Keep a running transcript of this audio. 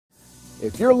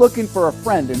If you're looking for a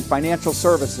friend in financial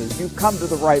services, you've come to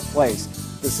the right place.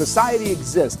 The Society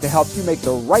exists to help you make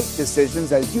the right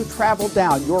decisions as you travel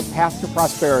down your path to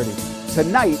prosperity.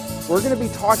 Tonight, we're going to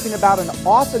be talking about an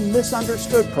often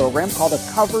misunderstood program called a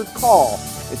covered call.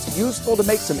 It's useful to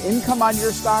make some income on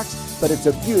your stocks, but it's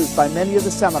abused by many of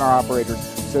the seminar operators.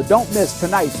 So don't miss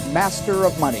tonight's Master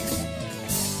of Money.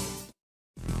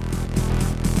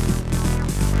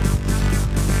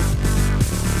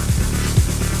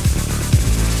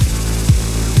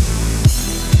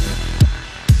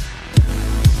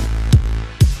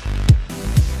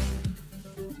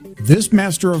 This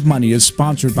Master of Money is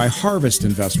sponsored by Harvest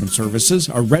Investment Services,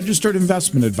 a registered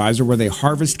investment advisor where they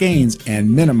harvest gains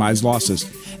and minimize losses,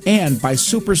 and by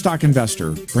Superstock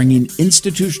Investor, bringing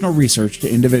institutional research to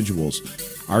individuals.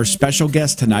 Our special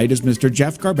guest tonight is Mr.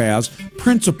 Jeff Garbaz,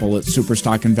 Principal at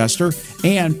Superstock Investor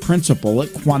and Principal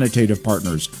at Quantitative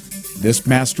Partners. This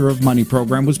Master of Money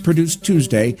program was produced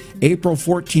Tuesday, April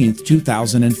 14th,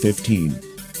 2015.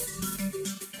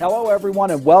 Hello,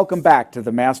 everyone, and welcome back to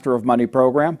the Master of Money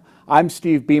program. I'm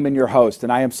Steve Beeman, your host,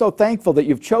 and I am so thankful that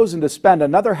you've chosen to spend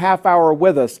another half hour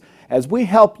with us as we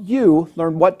help you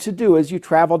learn what to do as you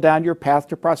travel down your path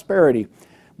to prosperity.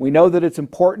 We know that it's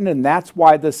important, and that's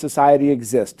why the Society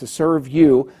exists, to serve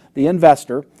you, the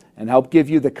investor, and help give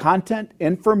you the content,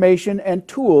 information, and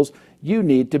tools you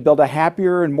need to build a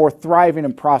happier and more thriving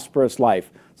and prosperous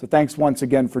life. So thanks once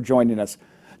again for joining us.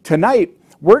 Tonight,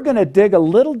 we're going to dig a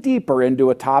little deeper into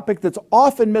a topic that's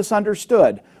often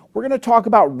misunderstood. We're going to talk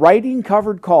about writing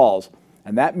covered calls,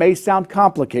 and that may sound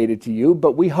complicated to you,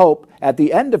 but we hope at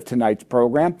the end of tonight's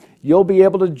program, you'll be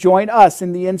able to join us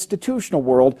in the institutional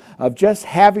world of just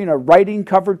having a writing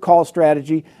covered call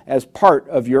strategy as part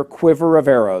of your quiver of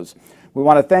arrows. We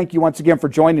want to thank you once again for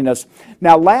joining us.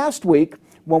 Now, last week,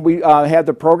 when we had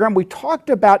the program, we talked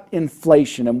about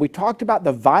inflation, and we talked about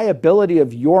the viability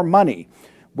of your money.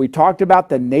 We talked about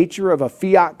the nature of a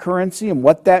fiat currency and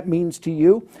what that means to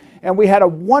you. And we had a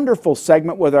wonderful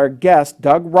segment with our guest,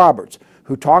 Doug Roberts,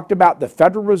 who talked about the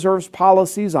Federal Reserve's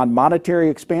policies on monetary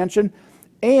expansion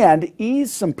and eased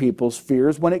some people's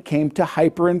fears when it came to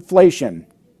hyperinflation.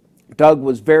 Doug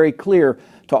was very clear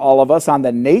to all of us on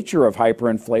the nature of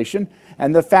hyperinflation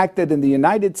and the fact that in the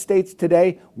United States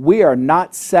today, we are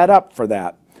not set up for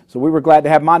that. So we were glad to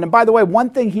have him on. And by the way, one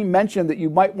thing he mentioned that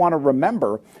you might want to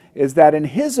remember is that in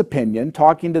his opinion,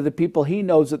 talking to the people he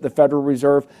knows at the Federal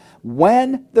Reserve,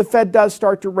 when the Fed does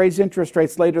start to raise interest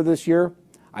rates later this year,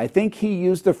 I think he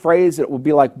used the phrase it will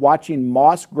be like watching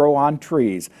moss grow on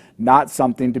trees, not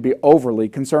something to be overly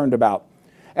concerned about.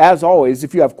 As always,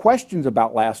 if you have questions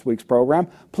about last week's program,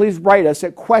 please write us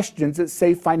at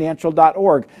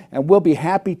questions@safefinancial.org, and we'll be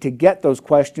happy to get those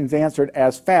questions answered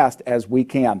as fast as we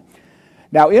can.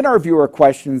 Now, in our viewer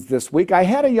questions this week, I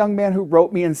had a young man who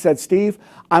wrote me and said, Steve,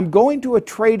 I'm going to a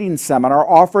trading seminar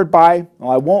offered by,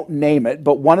 well, I won't name it,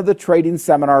 but one of the trading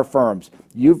seminar firms.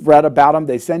 You've read about them.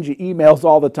 They send you emails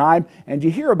all the time, and you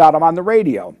hear about them on the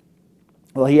radio.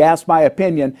 Well, he asked my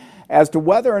opinion as to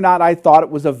whether or not I thought it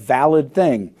was a valid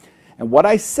thing. And what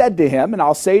I said to him, and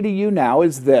I'll say to you now,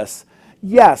 is this.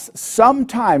 Yes,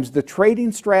 sometimes the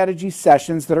trading strategy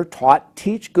sessions that are taught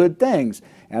teach good things.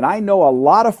 And I know a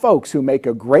lot of folks who make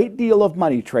a great deal of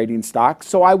money trading stocks,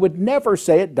 so I would never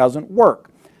say it doesn't work.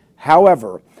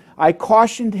 However, I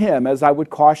cautioned him as I would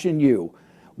caution you.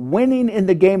 Winning in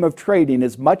the game of trading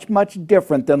is much, much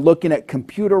different than looking at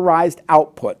computerized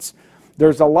outputs.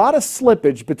 There's a lot of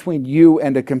slippage between you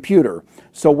and a computer.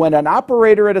 So when an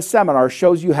operator at a seminar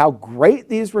shows you how great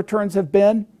these returns have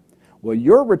been, well,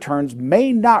 your returns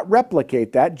may not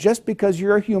replicate that just because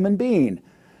you're a human being.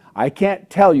 I can't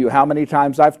tell you how many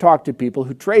times I've talked to people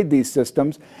who trade these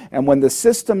systems, and when the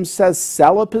system says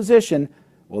sell a position,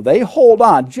 well, they hold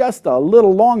on just a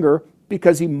little longer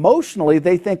because emotionally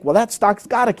they think, well, that stock's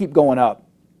got to keep going up.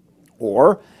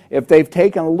 Or if they've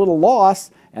taken a little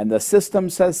loss and the system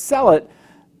says sell it,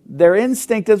 their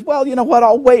instinct is, well, you know what,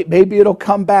 I'll wait, maybe it'll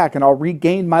come back and I'll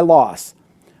regain my loss.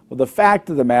 Well, the fact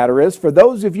of the matter is, for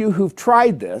those of you who've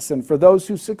tried this and for those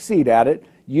who succeed at it,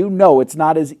 you know it's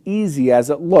not as easy as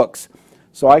it looks.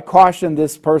 So I caution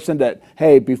this person that,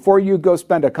 hey, before you go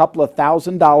spend a couple of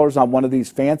 $1,000s on one of these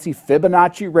fancy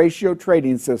Fibonacci ratio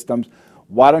trading systems,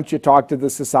 why don't you talk to the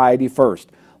Society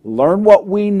first? Learn what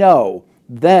we know,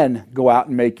 then go out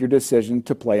and make your decision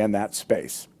to play in that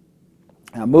space.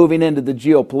 Now, moving into the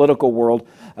geopolitical world,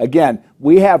 again,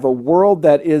 we have a world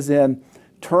that is in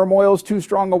turmoil is too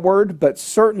strong a word, but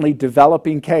certainly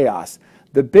developing chaos.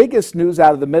 The biggest news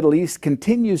out of the Middle East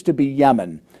continues to be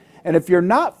Yemen. And if you're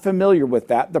not familiar with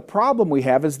that, the problem we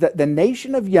have is that the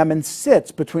nation of Yemen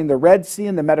sits between the Red Sea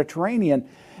and the Mediterranean,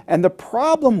 And the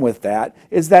problem with that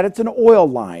is that it's an oil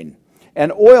line,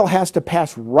 and oil has to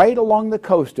pass right along the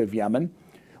coast of Yemen.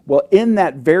 Well, in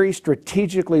that very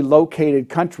strategically located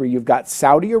country, you've got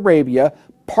Saudi Arabia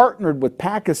partnered with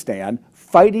Pakistan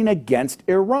fighting against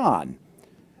Iran.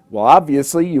 Well,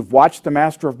 obviously, you've watched The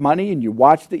Master of Money and you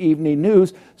watch the evening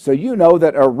news, so you know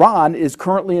that Iran is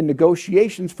currently in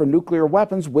negotiations for nuclear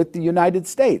weapons with the United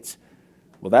States.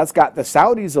 Well, that's got the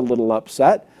Saudis a little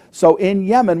upset. So in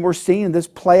Yemen, we're seeing this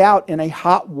play out in a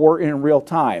hot war in real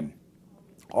time.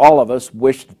 All of us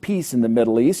wish peace in the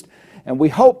Middle East, and we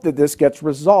hope that this gets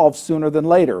resolved sooner than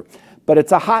later. But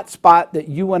it's a hot spot that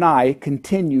you and I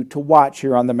continue to watch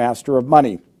here on The Master of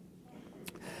Money.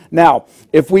 Now,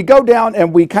 if we go down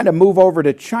and we kind of move over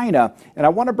to China, and I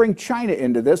want to bring China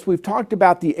into this, we've talked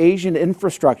about the Asian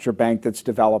Infrastructure Bank that's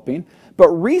developing, but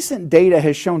recent data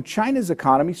has shown China's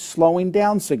economy slowing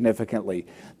down significantly.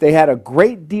 They had a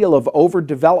great deal of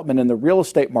overdevelopment in the real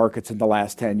estate markets in the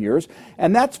last 10 years,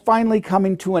 and that's finally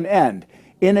coming to an end.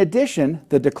 In addition,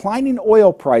 the declining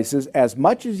oil prices, as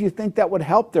much as you think that would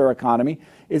help their economy,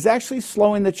 is actually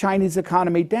slowing the Chinese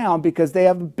economy down because they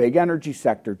have a big energy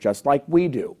sector, just like we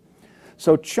do.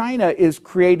 So China is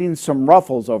creating some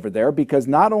ruffles over there because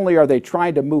not only are they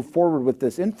trying to move forward with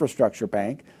this infrastructure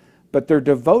bank, but they're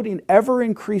devoting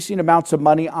ever-increasing amounts of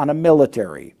money on a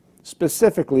military,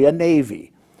 specifically a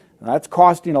navy. Now, that's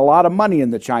costing a lot of money in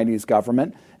the Chinese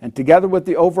government, and together with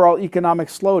the overall economic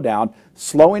slowdown,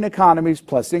 slowing economies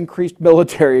plus increased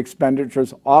military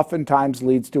expenditures oftentimes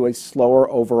leads to a slower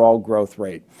overall growth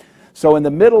rate. So in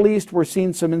the Middle East, we're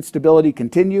seeing some instability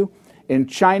continue. In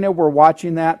China, we're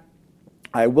watching that.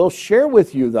 I will share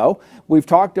with you, though, we've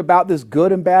talked about this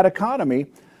good and bad economy.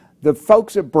 The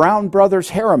folks at Brown Brothers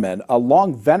Harriman, a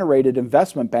long-venerated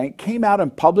investment bank, came out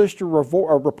and published a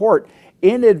report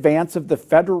in advance of the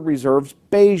Federal Reserve's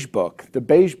Beige Book. The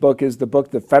Beige Book is the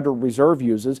book the Federal Reserve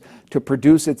uses to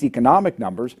produce its economic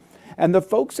numbers. And the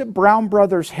folks at Brown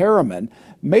Brothers Harriman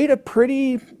made a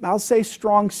pretty, I'll say,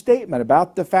 strong statement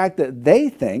about the fact that they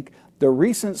think the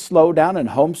recent slowdown in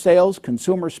home sales,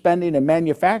 consumer spending, and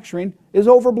manufacturing is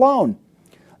overblown.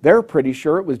 They're pretty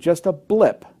sure it was just a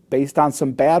blip based on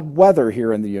some bad weather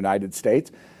here in the United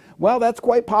States. Well, that's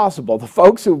quite possible. The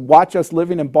folks who watch us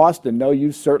living in Boston know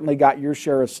you certainly got your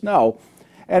share of snow.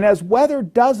 And as weather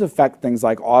does affect things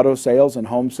like auto sales and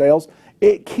home sales,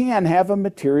 it can have a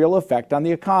material effect on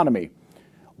the economy.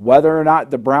 Whether or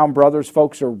not the Brown Brothers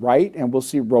folks are right and we'll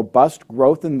see robust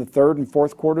growth in the third and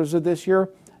fourth quarters of this year,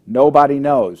 nobody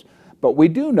knows. But we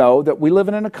do know that we live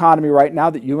in an economy right now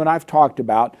that you and I have talked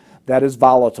about that is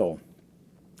volatile.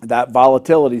 That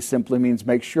volatility simply means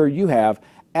make sure you have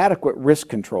adequate risk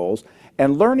controls,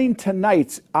 and learning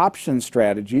tonight's option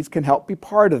strategies can help be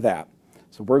part of that.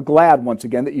 So we're glad once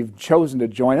again that you've chosen to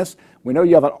join us. We know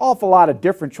you have an awful lot of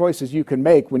different choices you can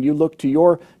make when you look to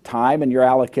your time and your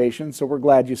allocation, so we're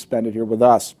glad you spend it here with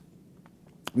us.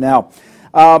 Now,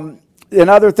 and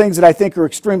other things that I think are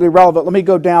extremely relevant, let me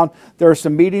go down. There are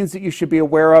some meetings that you should be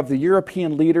aware of. The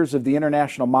European leaders of the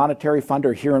International Monetary Fund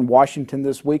are here in Washington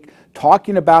this week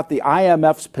talking about the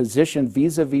IMF's position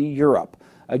vis-a-vis Europe.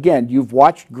 Again, you've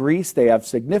watched Greece. They have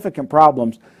significant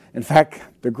problems. In fact,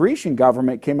 the Grecian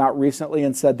government came out recently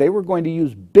and said they were going to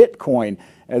use Bitcoin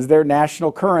as their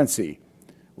national currency.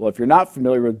 Well, if you're not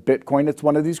familiar with Bitcoin, it's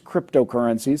one of these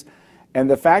cryptocurrencies. And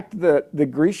the fact that the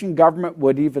Grecian government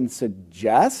would even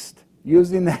suggest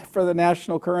using that for the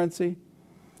national currency,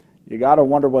 you got to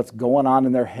wonder what's going on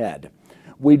in their head.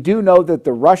 We do know that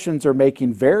the Russians are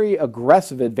making very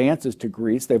aggressive advances to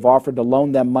Greece. They've offered to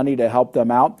loan them money to help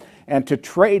them out and to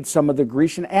trade some of the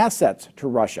Grecian assets to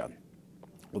Russia.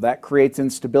 Well, that creates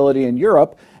instability in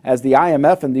Europe as the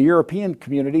IMF and the European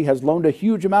community has loaned a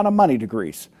huge amount of money to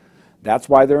Greece. That's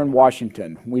why they're in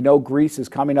Washington. We know Greece is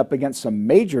coming up against some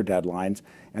major deadlines,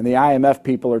 and the IMF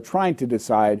people are trying to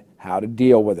decide how to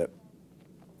deal with it.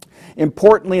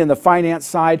 Importantly, in the finance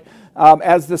side,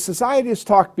 as the society has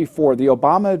talked before, the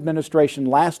Obama administration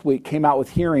last week came out with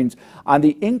hearings on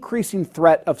the increasing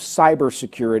threat of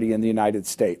cybersecurity in the United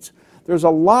States. There's a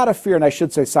lot of fear, and I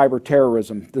should say cyber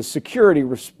terrorism. The security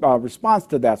response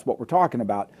to that's what we're talking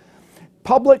about.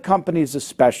 Public companies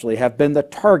especially have been the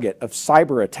target of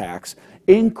cyber attacks,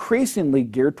 increasingly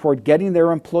geared toward getting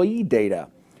their employee data.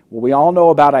 Well, we all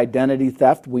know about identity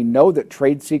theft. We know that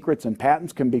trade secrets and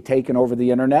patents can be taken over the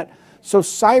internet. So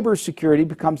cybersecurity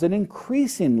becomes an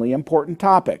increasingly important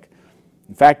topic.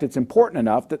 In fact, it's important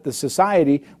enough that the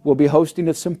Society will be hosting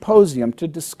a symposium to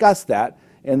discuss that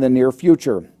in the near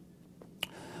future.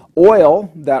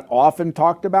 Oil, that often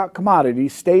talked about commodity,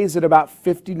 stays at about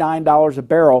 $59 a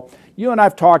barrel. You and I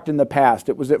have talked in the past.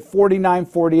 It was at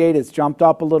 $49, $48. It's jumped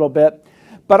up a little bit.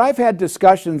 But I've had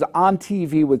discussions on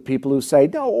TV with people who say,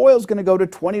 no, oil's going to go to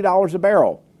 $20 a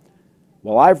barrel.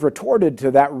 Well, I've retorted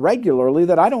to that regularly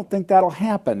that I don't think that'll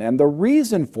happen. And the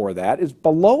reason for that is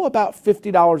below about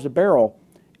 $50 a barrel,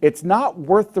 it's not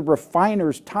worth the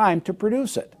refiner's time to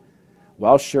produce it.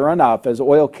 Well, sure enough, as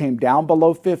oil came down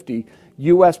below 50,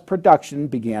 U.S. production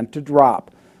began to drop.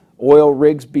 Oil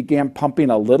rigs began pumping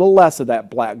a little less of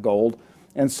that black gold,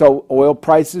 and so oil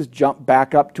prices jumped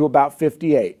back up to about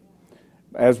 58.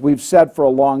 As we've said for a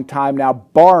long time now,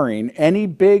 barring any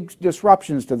big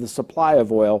disruptions to the supply of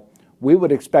oil, we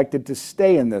would expect it to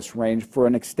stay in this range for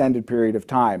an extended period of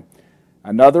time.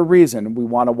 Another reason we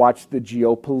want to watch the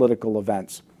geopolitical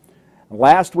events.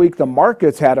 Last week, the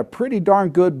markets had a pretty darn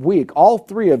good week. All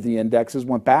three of the indexes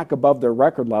went back above their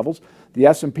record levels. The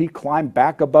S&P climbed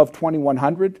back above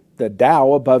 2,100, the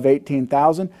Dow above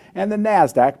 18,000, and the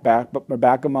NASDAQ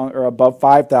back above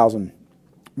 5,000.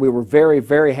 We were very,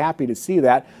 very happy to see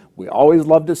that. We always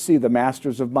love to see the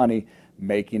masters of money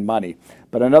making money.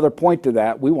 But another point to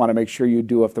that, we want to make sure you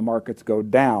do if the markets go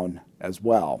down as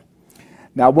well.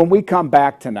 Now, when we come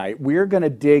back tonight, we're going to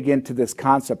dig into this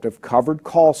concept of covered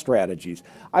call strategies.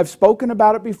 I've spoken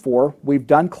about it before. We've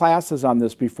done classes on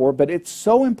this before, but it's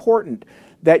so important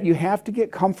that you have to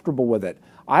get comfortable with it.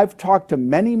 I've talked to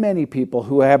many, many people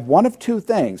who have one of two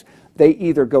things. They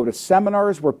either go to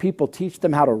seminars where people teach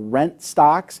them how to rent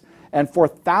stocks, and for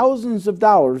thousands of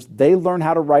dollars, they learn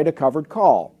how to write a covered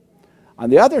call. On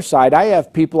the other side, I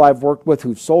have people I've worked with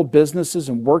who've sold businesses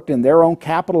and worked in their own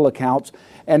capital accounts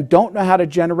and don't know how to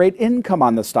generate income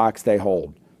on the stocks they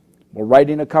hold. Well,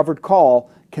 writing a covered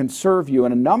call can serve you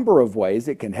in a number of ways.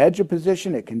 It can hedge a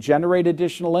position, it can generate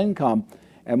additional income,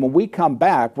 and when we come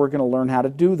back, we're going to learn how to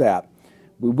do that.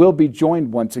 We will be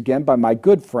joined once again by my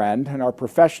good friend and our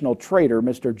professional trader,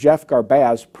 Mr. Jeff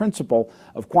Garbaz, principal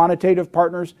of Quantitative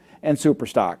Partners and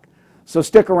Superstock. So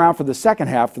stick around for the second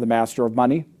half of the Master of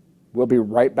Money. We'll be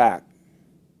right back.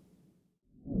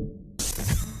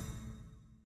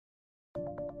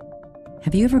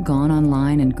 Have you ever gone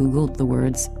online and Googled the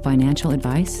words financial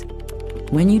advice?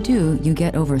 When you do, you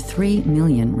get over 3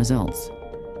 million results.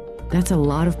 That's a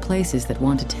lot of places that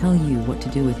want to tell you what to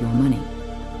do with your money.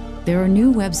 There are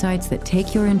new websites that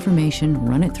take your information,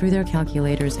 run it through their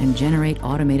calculators, and generate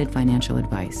automated financial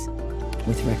advice,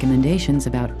 with recommendations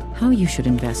about how you should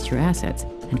invest your assets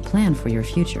and plan for your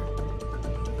future.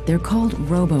 They're called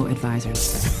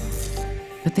robo-advisors,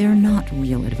 but they're not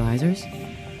real advisors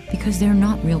because they're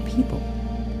not real people.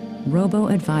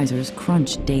 Robo-advisors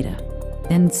crunch data,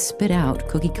 then spit out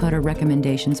cookie-cutter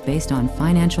recommendations based on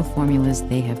financial formulas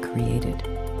they have created.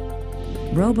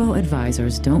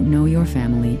 Robo-advisors don't know your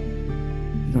family,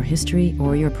 your history,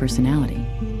 or your personality.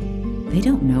 They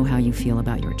don't know how you feel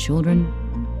about your children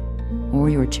or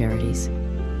your charities.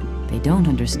 They don't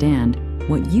understand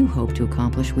what you hope to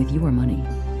accomplish with your money.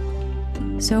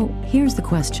 So here's the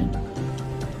question.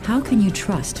 How can you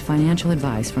trust financial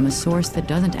advice from a source that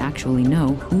doesn't actually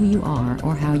know who you are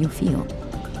or how you feel?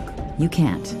 You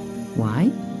can't. Why?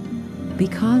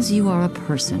 Because you are a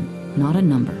person, not a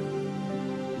number.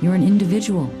 You're an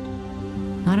individual,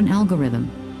 not an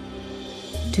algorithm.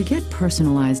 To get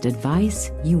personalized advice,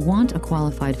 you want a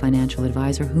qualified financial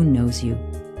advisor who knows you,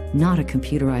 not a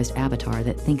computerized avatar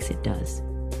that thinks it does.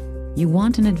 You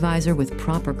want an advisor with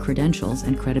proper credentials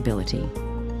and credibility,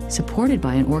 supported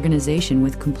by an organization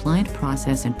with compliant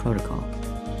process and protocol.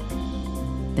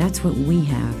 That's what we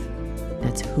have.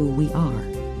 That's who we are.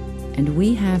 And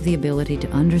we have the ability to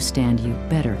understand you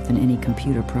better than any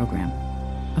computer program.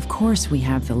 Of course, we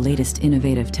have the latest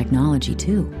innovative technology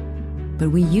too, but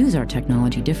we use our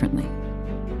technology differently.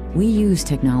 We use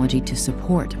technology to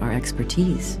support our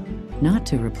expertise, not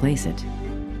to replace it.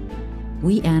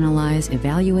 We analyze,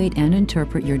 evaluate, and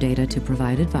interpret your data to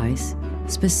provide advice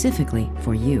specifically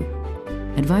for you.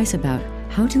 Advice about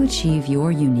how to achieve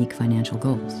your unique financial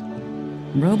goals.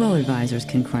 Robo-advisors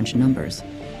can crunch numbers,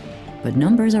 but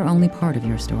numbers are only part of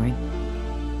your story.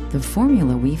 The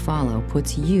formula we follow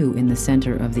puts you in the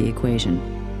center of the equation,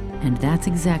 and that's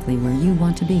exactly where you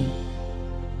want to be.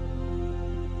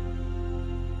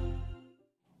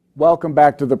 Welcome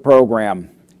back to the program.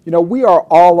 You know, we are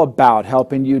all about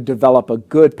helping you develop a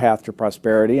good path to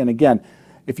prosperity. And again,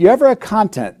 if you ever have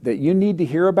content that you need to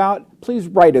hear about, please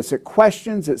write us at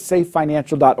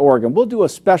questions@safefinancial.org, and we'll do a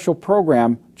special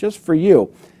program just for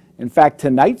you. In fact,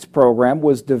 tonight's program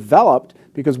was developed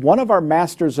because one of our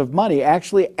masters of money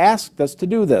actually asked us to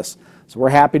do this. So we're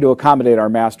happy to accommodate our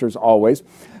masters always.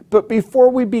 But before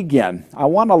we begin, I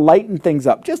want to lighten things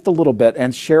up just a little bit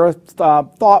and share a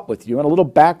thought with you and a little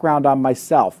background on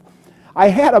myself. I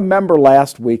had a member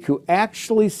last week who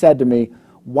actually said to me,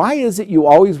 Why is it you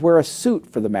always wear a suit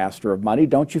for the Master of Money?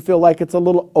 Don't you feel like it's a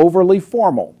little overly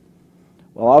formal?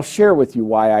 Well, I'll share with you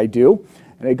why I do.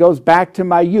 And it goes back to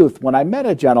my youth when I met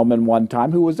a gentleman one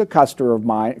time who was a customer of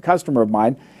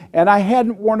mine, and I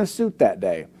hadn't worn a suit that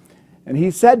day. And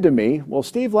he said to me, well,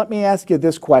 Steve, let me ask you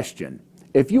this question.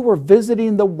 If you were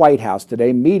visiting the White House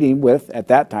today, meeting with, at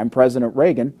that time, President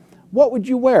Reagan, what would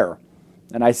you wear?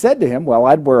 And I said to him, well,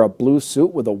 I'd wear a blue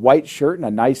suit with a white shirt and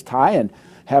a nice tie and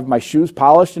have my shoes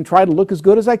polished and try to look as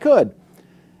good as I could.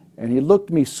 And he looked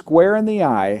me square in the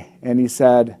eye and he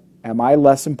said, am I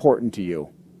less important to you?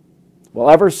 Well,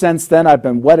 ever since then, I've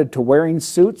been wedded to wearing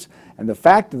suits, and the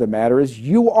fact of the matter is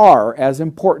you are as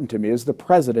important to me as the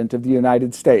President of the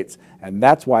United States, and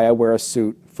that's why I wear a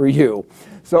suit for you.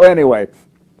 So anyway,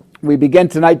 we begin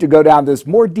tonight to go down this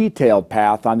more detailed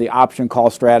path on the option call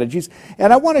strategies,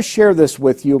 and I want to share this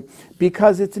with you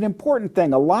because it's an important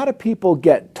thing. A lot of people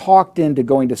get talked into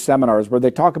going to seminars where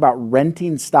they talk about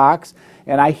renting stocks,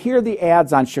 and I hear the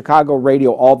ads on Chicago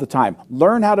radio all the time.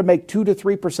 Learn how to make 2 to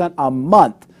 3% a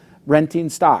month renting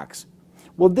stocks.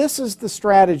 Well, this is the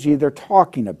strategy they're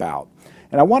talking about.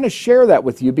 And I want to share that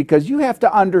with you because you have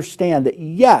to understand that,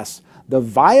 yes, the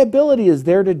viability is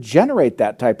there to generate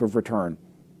that type of return,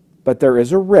 but there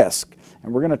is a risk.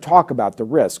 And we're going to talk about the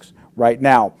risks right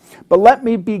now. But let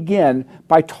me begin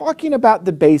by talking about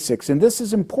the basics. And this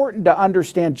is important to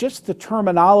understand just the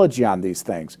terminology on these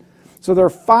things. So there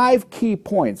are 5 key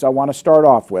points I want to start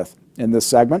off with in this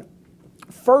segment.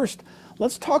 First,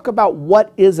 let's talk about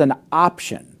what is an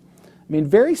option. I mean,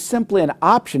 very simply, an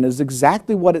option is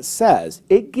exactly what it says.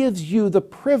 It gives you the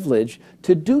privilege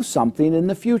to do something in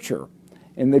the future.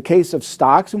 In the case of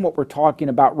stocks and what we're talking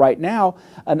about right now,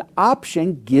 an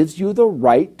option gives you the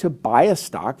right to buy a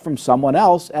stock from someone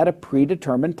else at a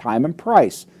predetermined time and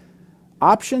price.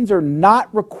 Options are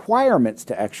not requirements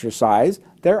to exercise.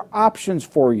 They're options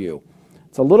for you.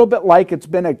 It's a little bit like it's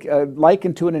been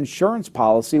likened to an insurance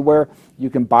policy where you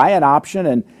can buy an option,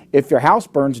 and if your house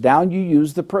burns down, you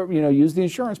use the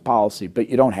insurance policy, but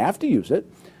you don't have to use it.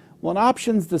 Well, an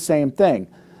option's the same thing.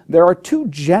 There are 2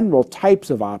 general types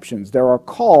of options. There are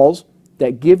calls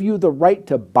that give you the right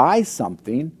to buy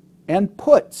something and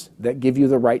puts that give you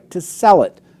the right to sell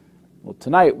it. Well,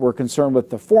 tonight we're concerned with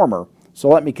the former, so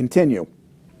let me continue.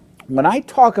 When I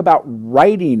talk about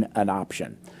writing an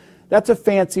option, that's a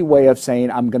fancy way of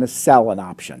saying I'm going to sell an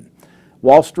option.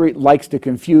 Wall Street likes to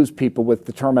confuse people with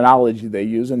the terminology they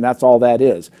use, and that's all that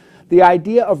is. The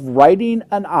idea of writing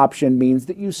an option means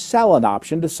that you sell an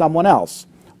option to someone else.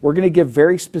 We're going to give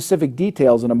very specific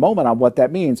details in a moment on what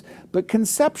that means, but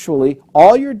conceptually,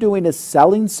 all you're doing is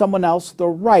selling someone else the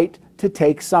right to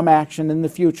take some action in the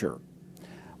future.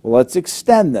 Well, let's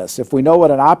extend this. If we know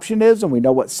what an option is and we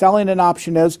know what selling an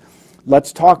option is,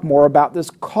 let's talk more about this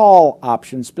call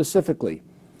option specifically.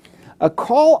 A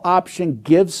call option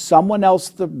gives someone else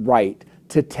the right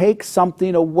to take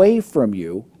something away from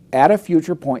you at a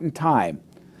future point in time.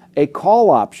 A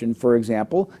call option, for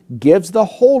example, gives the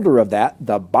holder of that,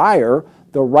 the buyer,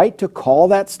 the right to call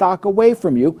that stock away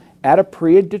from you at a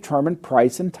predetermined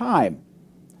price and time.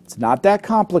 It's not that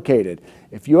complicated.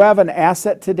 If you have an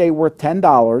asset today worth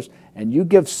 $10 and you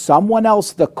give someone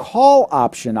else the call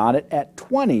option on it at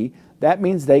 $20, that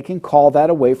means they can call that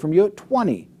away from you at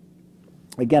 $20.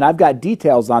 Again, I've got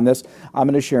details on this I'm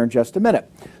going to share in just a minute.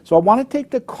 So I want to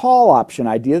take the call option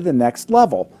idea to the next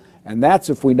level. And that's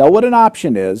if we know what an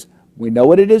option is, we know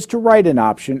what it is to write an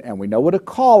option, and we know what a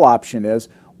call option is,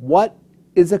 what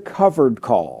is a covered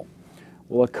call?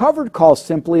 Well, a covered call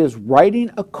simply is writing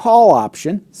a call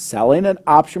option, selling an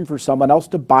option for someone else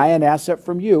to buy an asset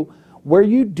from you where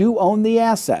you do own the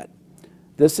asset.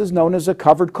 This is known as a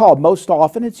covered call. Most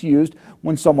often it's used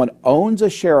when someone owns a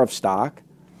share of stock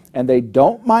and they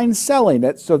don't mind selling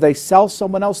it, so they sell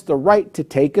someone else the right to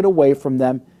take it away from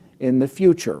them in the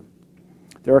future.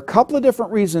 There are a couple of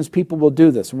different reasons people will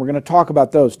do this, and we're going to talk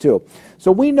about those too.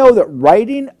 So we know that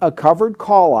writing a covered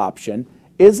call option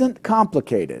isn't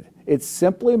complicated. It's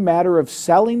simply a matter of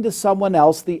selling to someone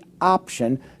else the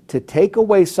option to take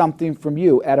away something from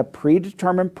you at a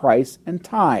predetermined price and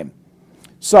time.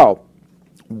 So,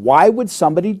 why would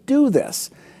somebody do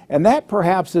this? And that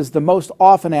perhaps is the most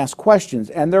often asked questions,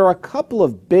 and there are a couple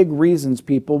of big reasons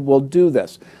people will do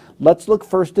this. Let's look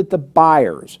first at the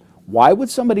buyers. Why would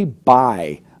somebody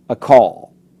buy a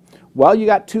call? Well, you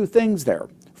got 2 things there.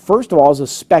 First of all is a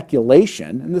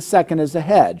speculation, and the second is a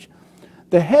hedge.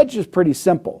 The hedge is pretty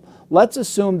simple. Let's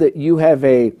assume that you have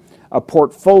a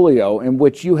portfolio in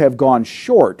which you have gone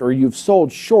short or you've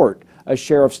sold short a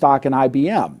share of stock in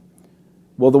IBM.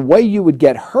 Well, the way you would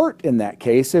get hurt in that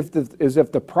case is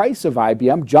if the price of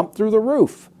IBM jumped through the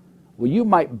roof. Well, you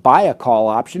might buy a call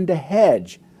option to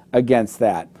hedge against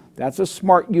that. That's a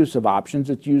smart use of options.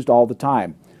 It's used all the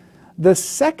time. The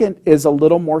second is a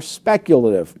little more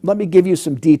speculative. Let me give you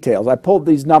some details. I pulled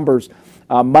these numbers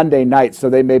Monday night, so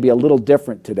they may be a little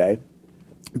different today.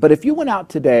 But if you went out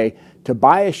today to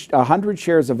buy 100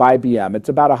 shares of IBM, it's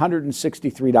about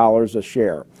 $163 a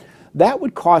share. That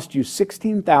would cost you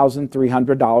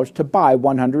 $16,300 to buy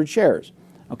 100 shares.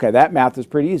 Okay, that math is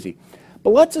pretty easy.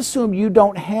 But let's assume you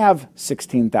don't have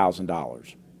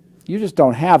 $16,000. You just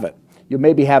don't have it. You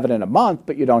maybe have it in a month,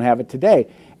 but you don't have it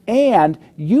today. And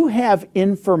you have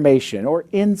information or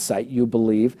insight, you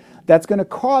believe, that's going to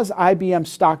cause IBM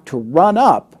stock to run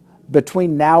up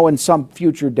between now and some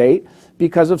future date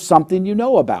because of something you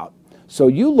know about. So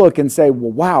you look and say,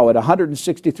 well, wow, at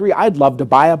 163, I'd love to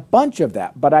buy a bunch of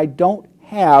that, but I don't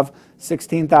have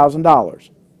 $16,000.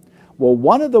 Well,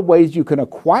 one of the ways you can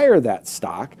acquire that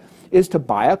stock is to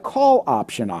buy a call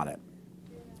option on it.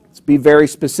 Let's be very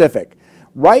specific.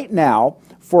 Right now,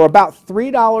 for about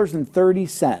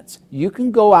 $3.30, you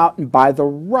can go out and buy the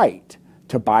right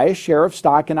to buy a share of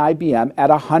stock in IBM at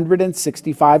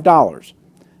 $165.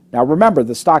 Now remember,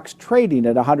 the stock's trading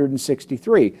at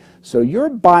 163, so you're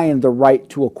buying the right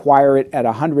to acquire it at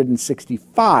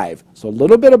 165, so a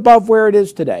little bit above where it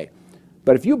is today.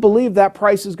 But if you believe that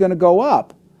price is going to go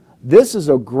up, this is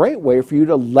a great way for you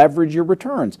to leverage your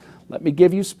returns. Let me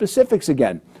give you specifics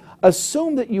again.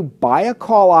 Assume that you buy a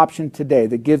call option today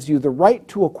that gives you the right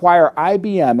to acquire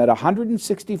IBM at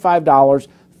 $165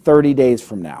 30 days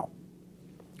from now.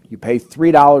 You pay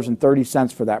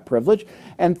 $3.30 for that privilege,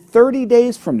 and 30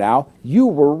 days from now, you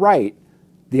were right.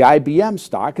 The IBM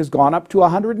stock has gone up to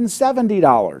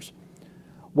 $170.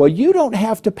 Well, you don't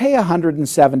have to pay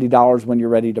 $170 when you're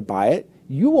ready to buy it.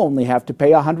 You only have to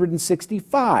pay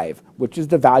 $165, which is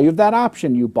the value of that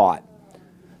option you bought.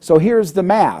 So here's the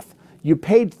math. You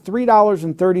paid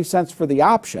 $3.30 for the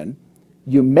option.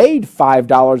 You made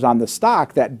 $5 on the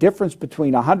stock, that difference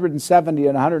between $170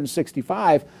 and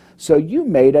 $165, so you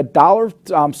made a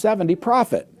 $1.70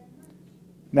 profit.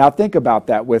 Now think about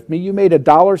that with me. You made a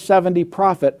 $1.70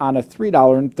 profit on a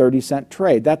 $3.30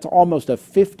 trade. That's almost a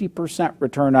 50%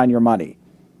 return on your money.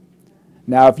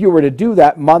 Now if you were to do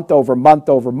that month over month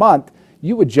over month,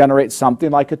 you would generate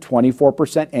something like a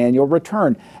 24% annual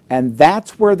return. And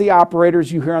that's where the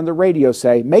operators you hear on the radio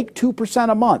say, make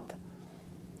 2% a month.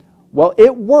 Well,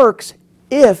 it works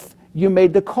if you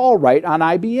made the call right on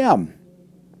IBM.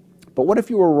 But what if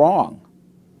you were wrong?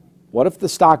 What if the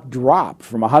stock dropped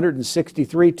from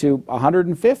 163 to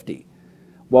 150?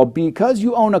 Well, because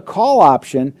you own a call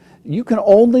option, you can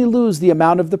only lose the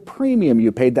amount of the premium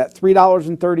you paid, that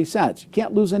 $3.30. You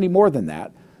can't lose any more than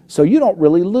that. So you don't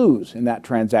really lose in that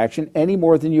transaction any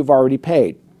more than you've already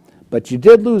paid. But you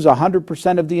did lose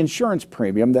 100% of the insurance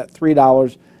premium, that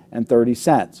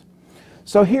 $3.30.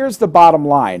 So here's the bottom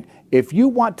line. If you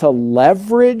want to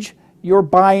leverage your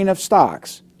buying of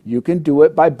stocks, you can do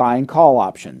it by buying call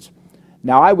options.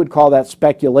 Now, I would call that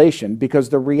speculation because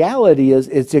the reality is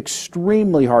it's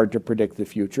extremely hard to predict the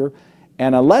future.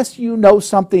 And unless you know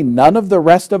something none of the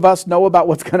rest of us know about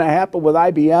what's going to happen with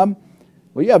IBM,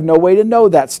 well, you have no way to know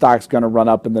that stock's going to run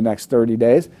up in the next 30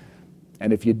 days.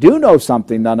 And if you do know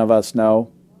something none of us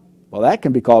know, well, that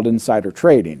can be called insider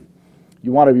trading.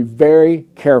 You want to be very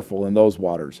careful in those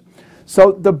waters.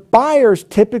 So the buyers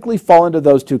typically fall into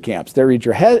those two camps. They're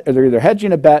either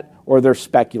hedging a bet or they're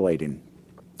speculating.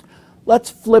 Let's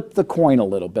flip the coin a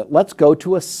little bit. Let's go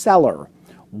to a seller.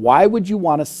 Why would you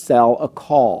want to sell a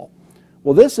call?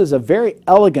 Well, this is a very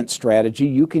elegant strategy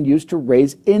you can use to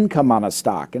raise income on a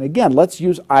stock. And again, let's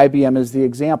use IBM as the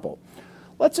example.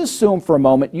 Let's assume for a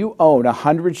moment you own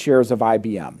 100 shares of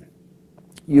IBM.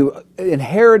 You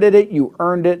inherited it, you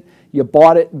earned it, you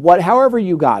bought it, however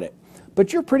you got it.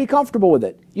 But you're pretty comfortable with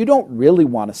it. You don't really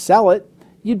want to sell it.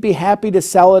 You'd be happy to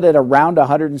sell it at around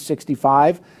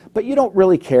 165, but you don't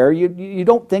really care. You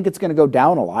don't think it's going to go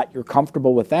down a lot. You're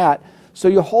comfortable with that. So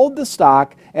you hold the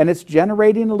stock and it's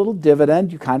generating a little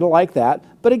dividend. You kind of like that.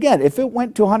 But again, if it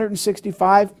went to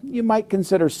 165, you might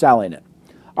consider selling it.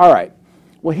 All right.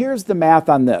 Well, here's the math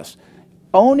on this.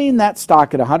 Owning that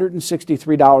stock at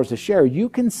 $163 a share, you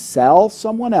can sell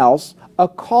someone else a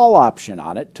call option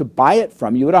on it to buy it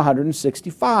from you at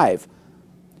 $165.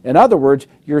 In other words,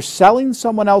 you're selling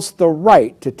someone else the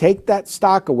right to take that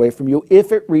stock away from you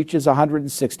if it reaches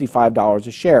 $165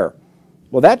 a share.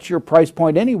 Well, that's your price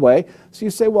point anyway, so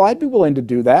you say, well, I'd be willing to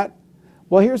do that.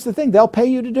 Well, here's the thing. They'll pay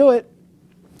you to do it.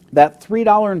 That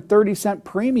 $3.30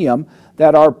 premium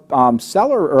that our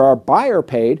seller or our buyer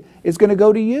paid is going to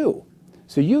go to you.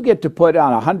 So you get to put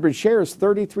on 100 shares,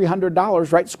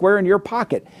 $3,300 right square in your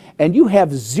pocket, and you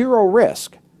have zero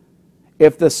risk.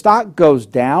 If the stock goes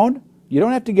down, you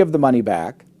don't have to give the money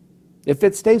back. If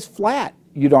it stays flat,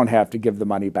 you don't have to give the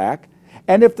money back.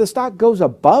 And if the stock goes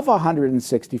above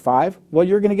 165, well,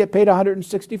 you're going to get paid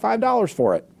 $165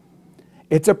 for it.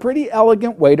 It's a pretty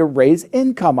elegant way to raise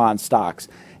income on stocks.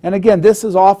 And again, this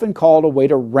is often called a way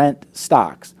to rent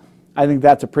stocks. I think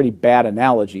that's a pretty bad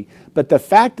analogy. But the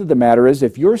fact of the matter is,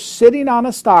 if you're sitting on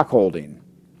a stock holding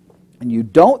and you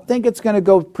don't think it's going to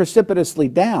go precipitously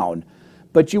down,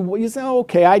 but you say, oh,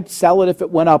 okay, I'd sell it if it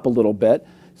went up a little bit.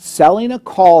 Selling a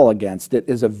call against it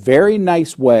is a very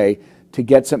nice way to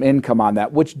get some income on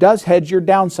that, which does hedge your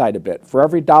downside a bit. For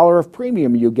every dollar of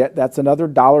premium you get, that's another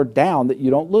dollar down that you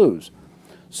don't lose.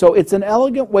 So it's an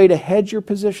elegant way to hedge your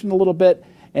position a little bit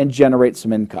and generate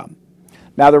some income.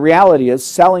 Now the reality is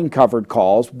selling covered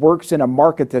calls works in a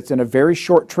market that's in a very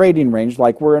short trading range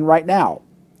like we're in right now.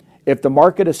 If the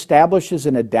market establishes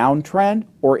in a downtrend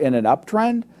or in an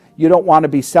uptrend, you don't want to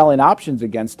be selling options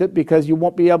against it because you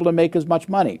won't be able to make as much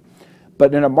money.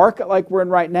 But in a market like we're in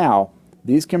right now,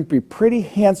 these can be pretty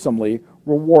handsomely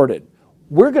rewarded.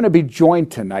 We're going to be joined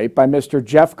tonight by Mr.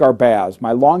 Jeff Garbaz,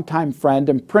 my longtime friend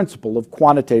and principal of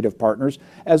Quantitative Partners,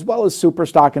 as well as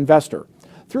Superstock Investor.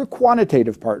 Through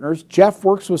Quantitative Partners, Jeff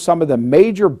works with some of the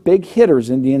major big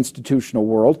hitters in the institutional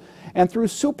world, and through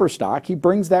Superstock, he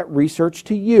brings that research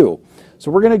to you. So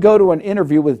we're going to go to an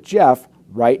interview with Jeff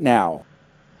right now.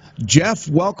 Jeff,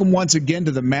 welcome once again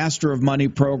to the Master of Money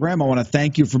program. I want to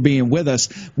thank you for being with us.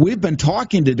 We've been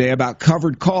talking today about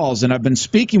covered calls, and I've been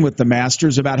speaking with the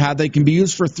masters about how they can be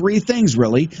used for three things,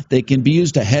 really. They can be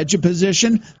used to hedge a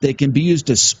position, they can be used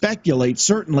to speculate,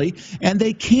 certainly, and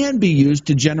they can be used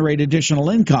to generate additional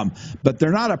income. But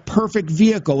they're not a perfect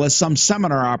vehicle, as some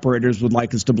seminar operators would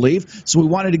like us to believe. So we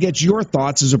wanted to get your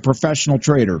thoughts as a professional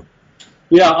trader.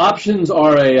 Yeah, options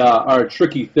are a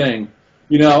tricky thing.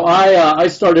 You know, I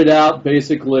started out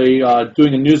basically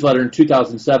doing a newsletter in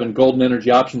 2007, Golden Energy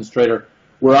Options Trader,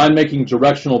 where I'm making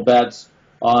directional bets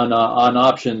on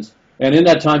options. And in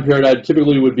that time period, I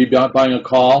typically would be buying a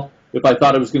call if I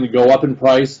thought it was going to go up in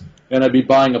price, and I'd be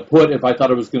buying a put if I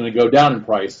thought it was going to go down in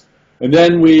price. And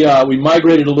then we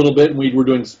migrated a little bit, and we were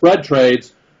doing spread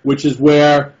trades, which is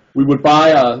where we would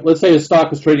buy let's say a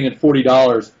stock was trading at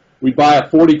 $40. We'd buy a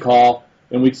 40 call,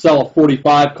 and we'd sell a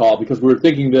 45 call because we were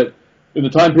thinking that in the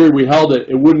time period we held it,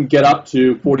 it wouldn't get up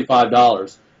to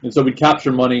 $45. And so we'd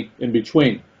capture money in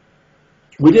between.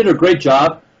 We did a great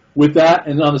job with that.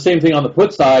 And on the same thing on the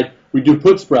put side, we do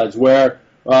put spreads where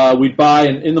we'd buy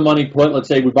an in-the-money put. Let's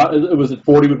say it was at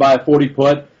 40, we'd buy a 40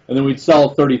 put, and then we'd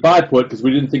sell a 35 put because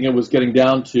we didn't think it was getting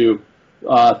down to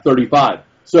 35.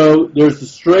 So there's the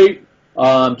straight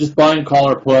just buying call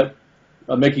or put,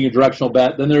 making a directional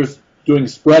bet. Then there's doing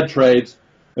spread trades.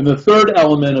 And the third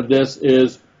element of this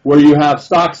is where you have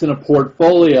stocks in a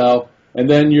portfolio and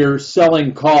then you're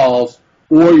selling calls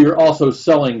or you're also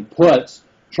selling puts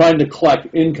trying to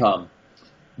collect income.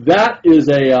 That is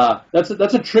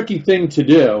that's a tricky thing to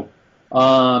do.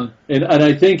 And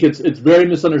I think it's very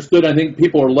misunderstood. I think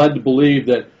people are led to believe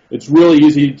that it's really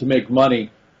easy to make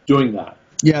money doing that.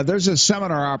 Yeah, there's a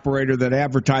seminar operator that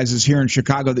advertises here in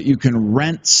Chicago that you can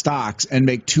rent stocks and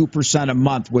make 2% a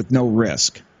month with no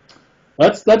risk.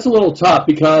 That's a little tough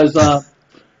because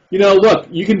you know, look,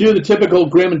 you can do the typical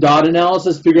Graham and Dodd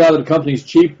analysis, figure out that a company's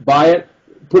cheap, buy it,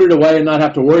 put it away, and not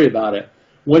have to worry about it.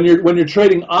 When you're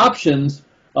trading options,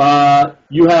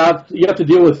 you have to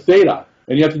deal with theta,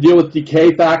 and you have to deal with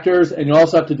decay factors, and you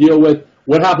also have to deal with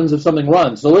what happens if something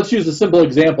runs. So let's use a simple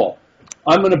example.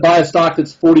 I'm going to buy a stock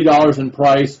that's $40 in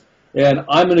price, and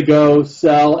I'm going to go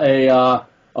sell a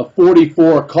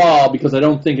 44 call because I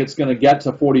don't think it's going to get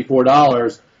to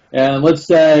 $44. And let's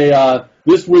say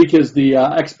this week is the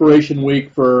expiration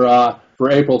week for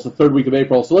April. It's the third week of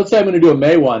April. So let's say I'm going to do a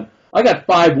May one. I got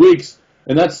 5 weeks,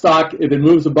 and that stock, if it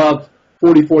moves above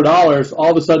 $44,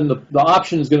 all of a sudden the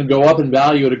option is going to go up in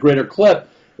value at a greater clip,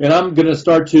 and I'm going to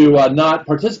start to not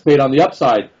participate on the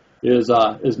upside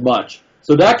as much.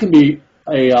 So that can be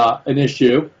an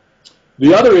issue.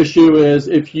 The other issue is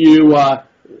if you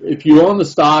own the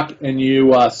stock and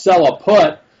you sell a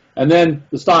put, and then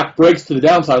the stock breaks to the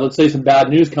downside, let's say some bad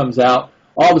news comes out,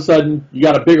 all of a sudden you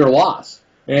got a bigger loss.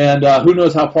 And who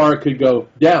knows how far it could go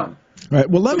down. Right.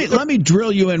 Well, let me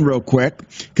drill you in real quick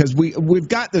because we've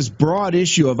got this broad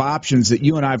issue of options that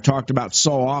you and I have talked about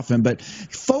so often. But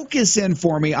focus in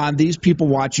for me on these people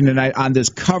watching tonight on this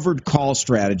covered call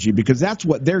strategy because that's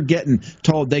what they're getting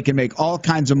told. They can make all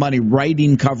kinds of money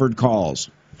writing covered calls.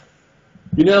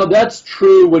 You know, that's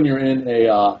true when you're in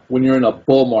a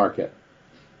bull market.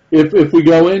 If we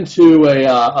go into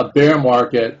a bear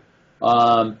market,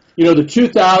 you know, the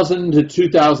 2000 to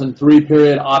 2003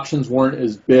 period, options weren't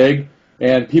as big.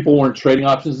 and people weren't trading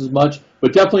options as much.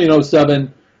 But definitely in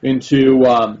 '07 into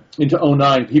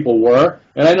 '09, people were.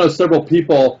 And I know several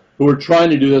people who were trying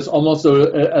to do this almost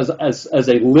as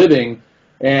a living,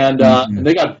 and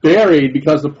they got buried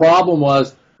because the problem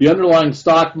was the underlying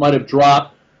stock might have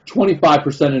dropped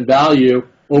 25% in value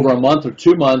over a month or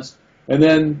 2 months, and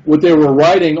then what they were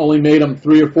writing only made them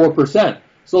 3 or 4%.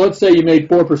 So let's say you made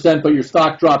 4%, but your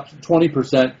stock dropped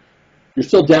 20%, you're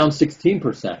still down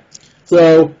 16%.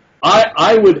 So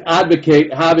I would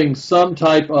advocate having some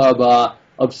type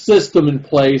of system in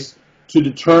place to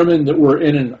determine that we're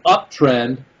in an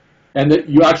uptrend, and that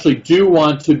you actually do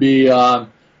want to be,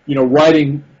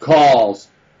 writing calls.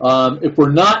 If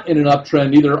we're not in an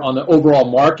uptrend, either on the overall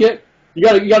market, you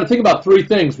got to think about three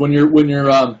things when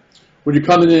you're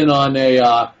coming in on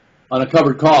a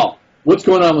covered call. What's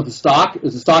going on with the stock?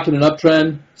 Is the stock in an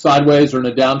uptrend, sideways, or in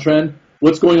a downtrend?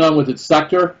 What's going on with its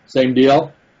sector? Same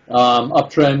deal.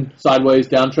 Uptrend, sideways,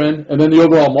 downtrend. And then the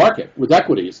overall market with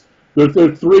equities. There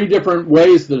are three different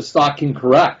ways that a stock can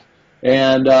correct.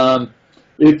 And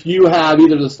if you have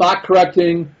either the stock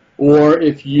correcting or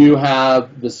if you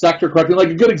have the sector correcting, like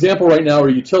a good example right now are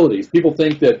utilities. People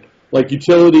think that like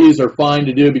utilities are fine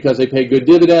to do because they pay good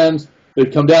dividends.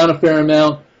 They've come down a fair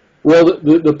amount. Well,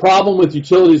 the problem with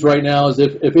utilities right now is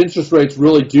if interest rates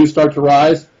really do start to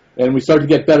rise and we start to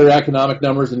get better economic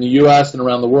numbers in the U.S. and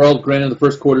around the world, granted the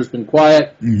first quarter's been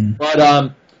quiet,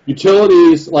 but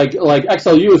utilities like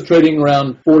XLU is trading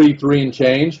around 43 and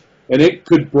change, and it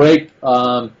could break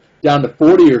down to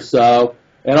 40 or so,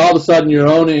 and all of a sudden you're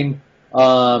owning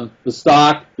the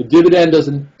stock, the dividend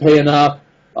doesn't pay enough,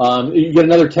 you get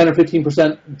another 10 or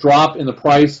 15% drop in the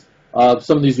price of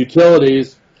some of these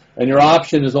utilities, and your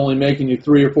option is only making you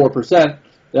 3 or 4%,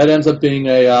 that ends up being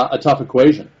a tough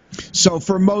equation. So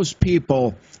for most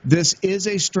people, this is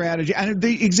a strategy. And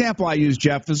the example I use,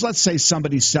 Jeff, is let's say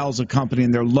somebody sells a company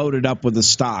and they're loaded up with a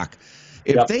stock.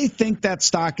 If they think that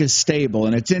stock is stable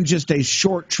and it's in just a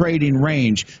short trading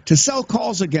range, to sell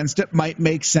calls against it might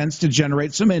make sense to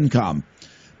generate some income.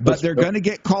 But they're going to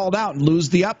get called out and lose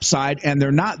the upside, and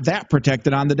they're not that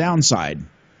protected on the downside.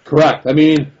 Correct. I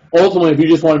mean, ultimately, if you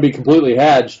just want to be completely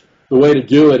hedged, the way to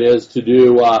do it is to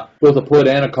do both a put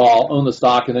and a call, own the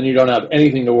stock, and then you don't have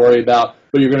anything to worry about,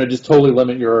 but you're going to just totally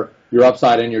limit your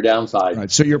upside and your downside.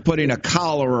 Right, so you're putting a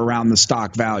collar around the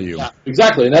stock value. Yeah,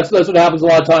 exactly, and that's what happens a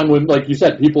lot of time when, like you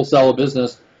said, people sell a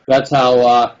business. That's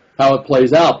how it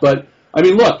plays out. But, I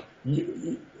mean, look,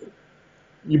 you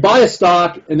buy a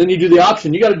stock, and then you do the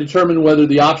option. You got to determine whether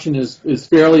the option is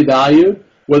fairly valued,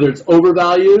 whether it's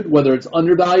overvalued, whether it's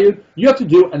undervalued. You have to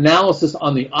do analysis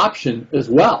on the option as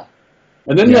well.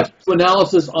 And then you have to do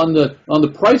analysis on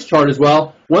the price chart as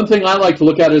well. One thing I like to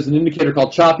look at is an indicator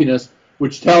called choppiness,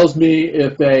 which tells me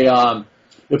if a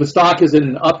stock is in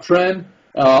an uptrend,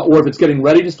 or if it's getting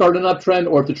ready to start an uptrend,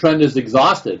 or if the trend is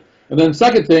exhausted. And then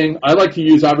second thing, I like to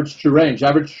use average true range.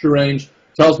 Average true range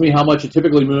tells me how much it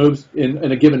typically moves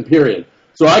in a given period.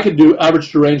 So I could do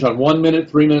average true range on 1 minute,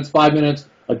 3 minutes, 5 minutes,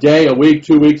 a day, a week,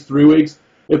 2 weeks, 3 weeks.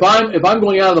 If I'm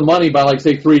going out of the money by, like,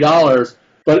 say, $3,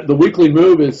 but the weekly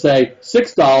move is, say,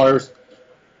 $6,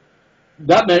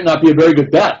 that might not be a very good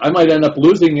bet. I might end up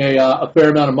losing a fair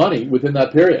amount of money within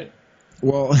that period.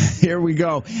 Well, here we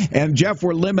go. And, Jeff,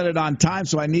 we're limited on time,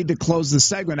 so I need to close the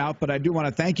segment out, but I do want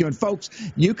to thank you. And, folks,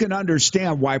 you can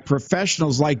understand why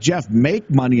professionals like Jeff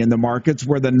make money in the markets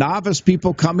where the novice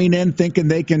people coming in thinking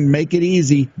they can make it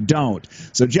easy don't.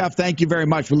 So, Jeff, thank you very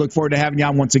much. We look forward to having you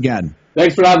on once again.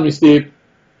 Thanks for having me, Steve.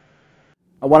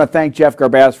 I want to thank Jeff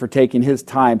Garbaz for taking his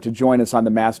time to join us on the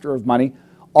Master of Money.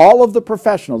 All of the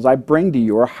professionals I bring to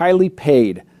you are highly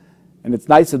paid, and it's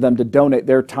nice of them to donate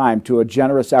their time to a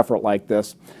generous effort like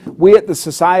this. We at the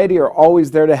Society are always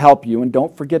there to help you, and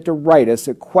don't forget to write us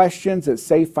at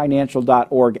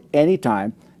questions@safefinancial.org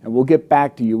anytime, and we'll get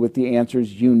back to you with the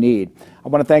answers you need. I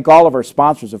want to thank all of our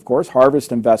sponsors, of course,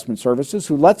 Harvest Investment Services,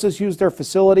 who lets us use their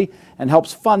facility and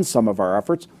helps fund some of our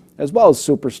efforts, as well as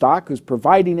Superstock, who's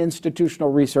providing institutional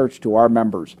research to our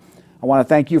members. I want to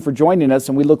thank you for joining us,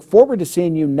 and we look forward to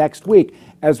seeing you next week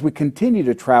as we continue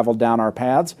to travel down our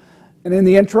paths. And in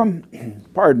the interim,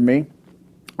 pardon me,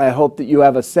 I hope that you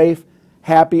have a safe,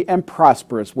 happy, and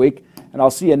prosperous week, and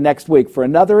I'll see you next week for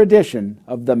another edition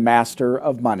of the Master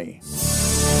of Money.